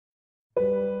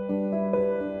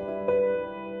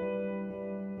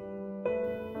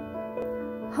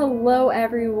Hello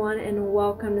everyone and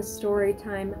welcome to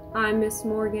Storytime. I'm Miss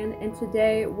Morgan and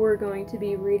today we're going to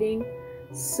be reading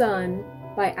Sun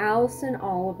by Allison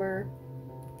Oliver.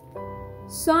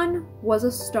 Sun was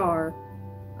a star,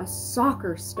 a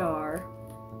soccer star.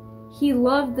 He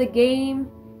loved the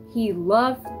game, he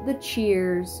loved the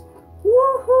cheers.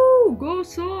 Woohoo! Go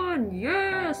Sun!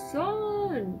 Yeah,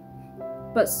 Sun!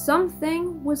 But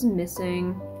something was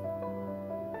missing.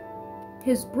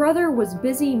 His brother was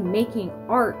busy making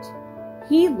art.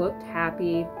 He looked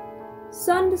happy.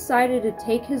 Sun decided to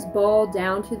take his ball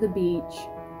down to the beach.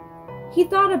 He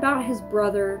thought about his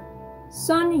brother.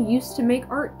 Sun used to make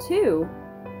art too.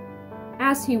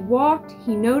 As he walked,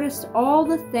 he noticed all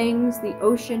the things the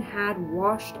ocean had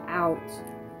washed out.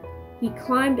 He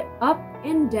climbed up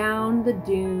and down the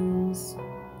dunes.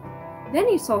 Then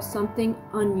he saw something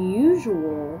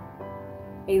unusual.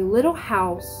 A little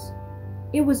house.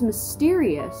 It was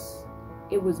mysterious.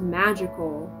 It was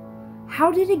magical.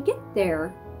 How did it get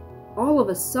there? All of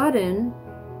a sudden,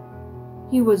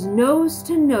 he was nose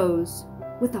to nose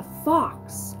with a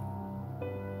fox.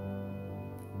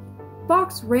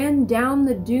 Fox ran down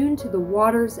the dune to the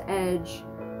water's edge.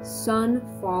 Sun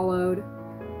followed.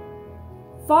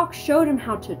 Fox showed him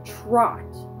how to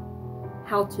trot,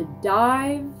 how to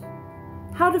dive,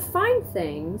 how to find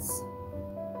things,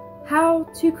 how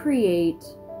to create.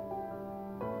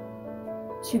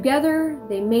 Together,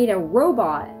 they made a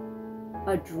robot,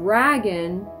 a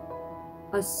dragon,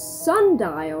 a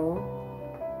sundial,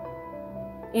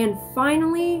 and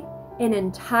finally, an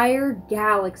entire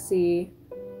galaxy.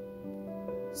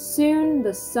 Soon,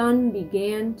 the sun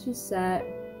began to set.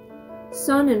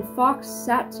 Sun and Fox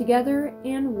sat together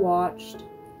and watched.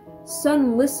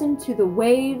 Sun listened to the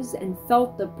waves and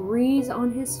felt the breeze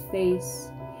on his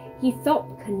face. He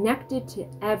felt connected to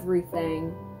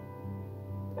everything.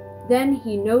 Then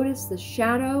he noticed the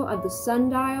shadow of the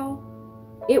sundial.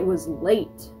 It was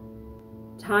late.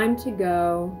 Time to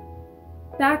go.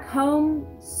 Back home,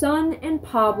 Sun and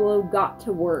Pablo got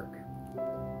to work.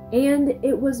 And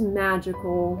it was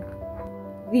magical.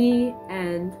 The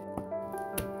end.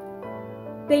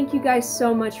 Thank you guys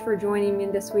so much for joining me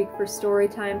this week for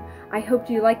Storytime. I hope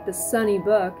you liked the sunny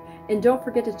book. And don't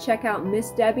forget to check out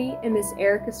Miss Debbie and Miss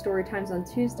Erica's Storytimes on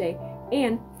Tuesday.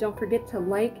 And don't forget to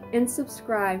like and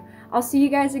subscribe. I'll see you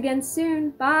guys again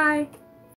soon. Bye!